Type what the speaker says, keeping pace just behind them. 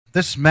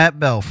This is Matt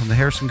Bell from the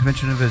Harrison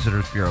Convention and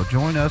Visitors Bureau.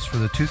 Join us for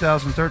the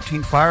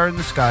 2013 Fire in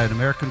the Sky at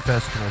American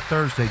Festival,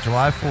 Thursday,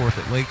 July 4th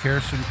at Lake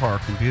Harrison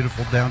Park in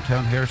beautiful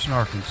downtown Harrison,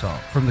 Arkansas.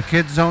 From the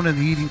kids zone and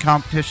the eating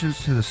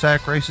competitions to the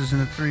sack races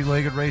and the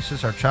three-legged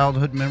races, our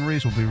childhood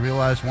memories will be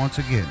realized once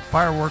again.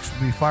 Fireworks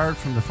will be fired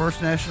from the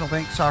First National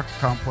Bank Soccer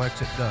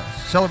Complex at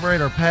dusk.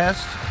 Celebrate our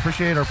past,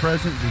 appreciate our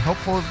present, and be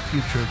hopeful of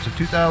the future. It's the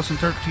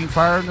 2013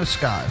 Fire in the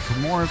Sky. For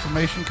more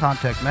information,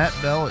 contact Matt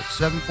Bell at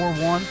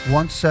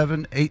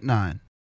 741-1789.